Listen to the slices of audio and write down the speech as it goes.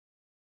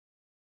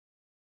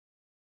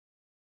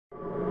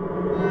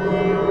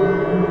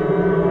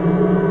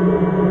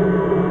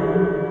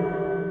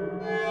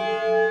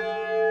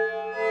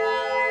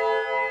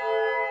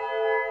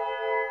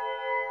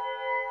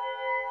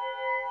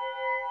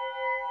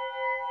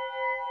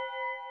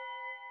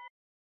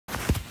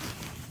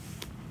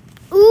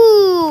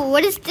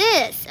what is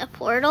this? A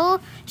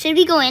portal? Should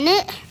we go in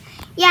it?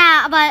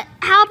 Yeah, but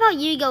how about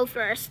you go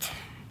first?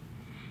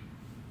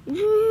 No,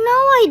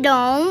 I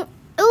don't.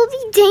 It will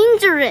be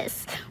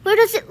dangerous. Where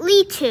does it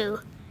lead to?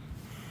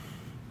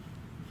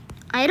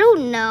 I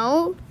don't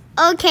know.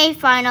 Okay,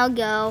 fine, I'll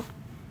go.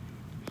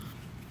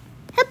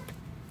 Hup.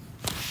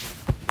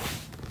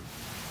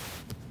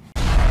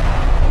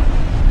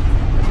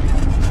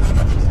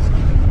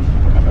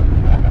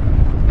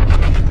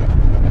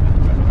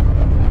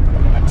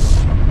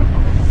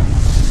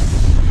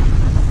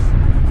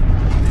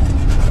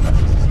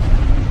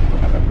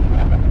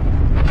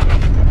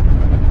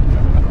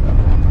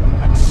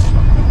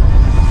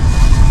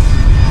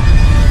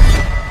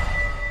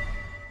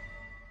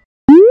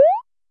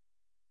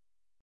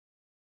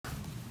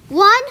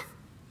 One?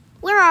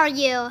 Where are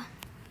you?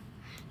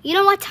 You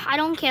know what? I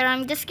don't care.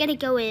 I'm just gonna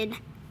go in.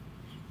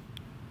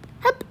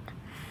 Hup.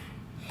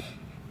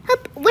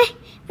 Hup.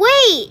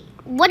 Wait.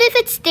 What if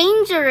it's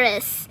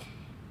dangerous?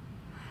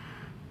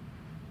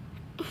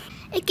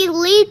 It could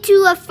lead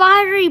to a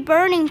fiery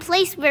burning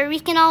place where we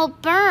can all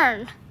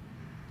burn.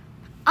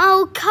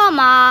 Oh, come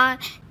on.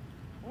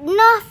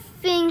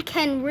 Nothing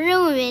can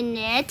ruin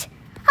it.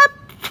 Hup.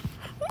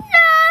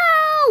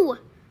 No!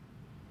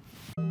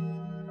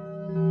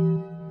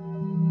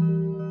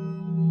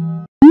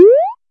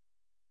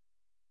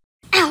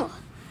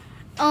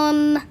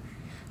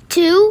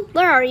 Two,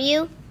 where are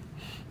you?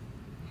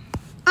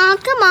 Oh,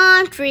 come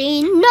on,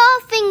 Three.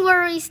 Nothing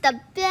worries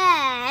the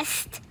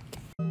best.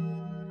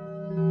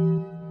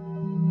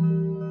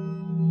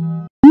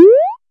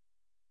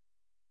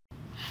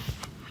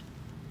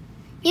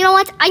 You know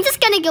what? I'm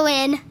just gonna go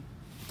in.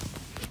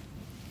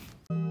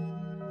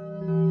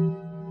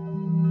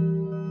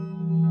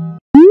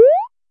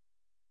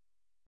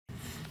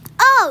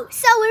 Oh,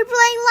 so we're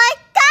playing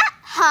like that,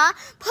 huh?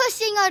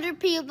 Pushing other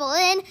people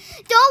in.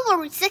 Don't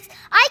worry, Six.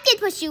 I can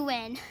push you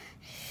in.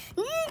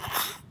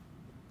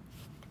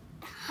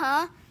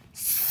 Huh?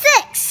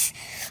 Six.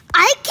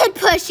 I can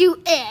push you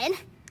in.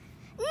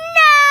 No.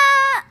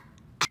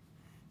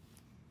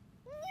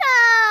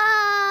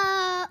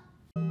 No.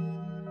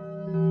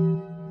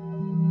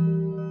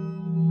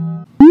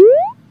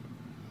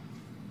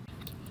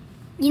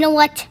 You know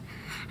what?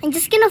 I'm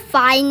just gonna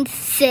find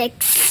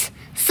Six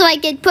so I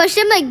can push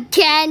him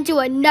again to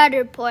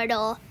another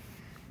portal.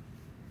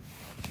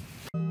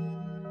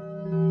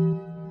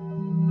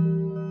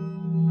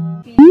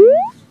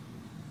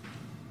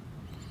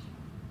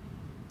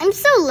 I'm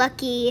so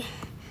lucky.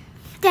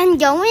 Then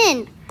go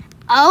in.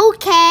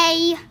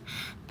 Okay.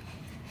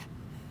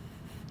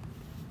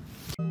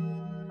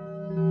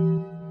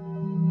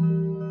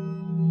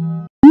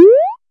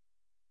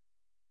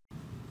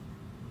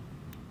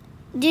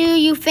 Do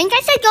you think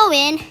I should go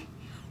in?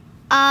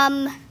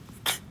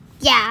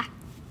 Yeah.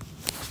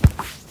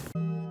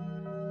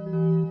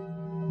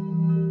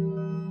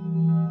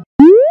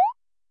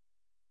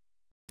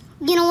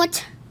 You know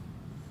what?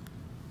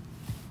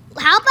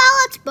 How about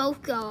let's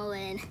both go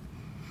in?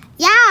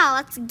 Yeah,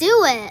 let's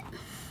do it.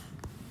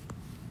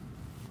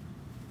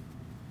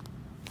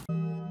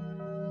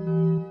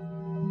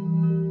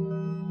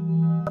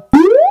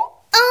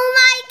 Oh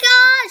my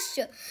gosh!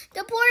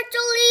 The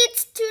portal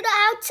leads to the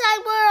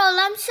outside world.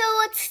 I'm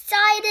so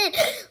excited.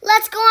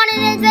 Let's go on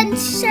an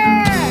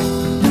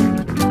adventure.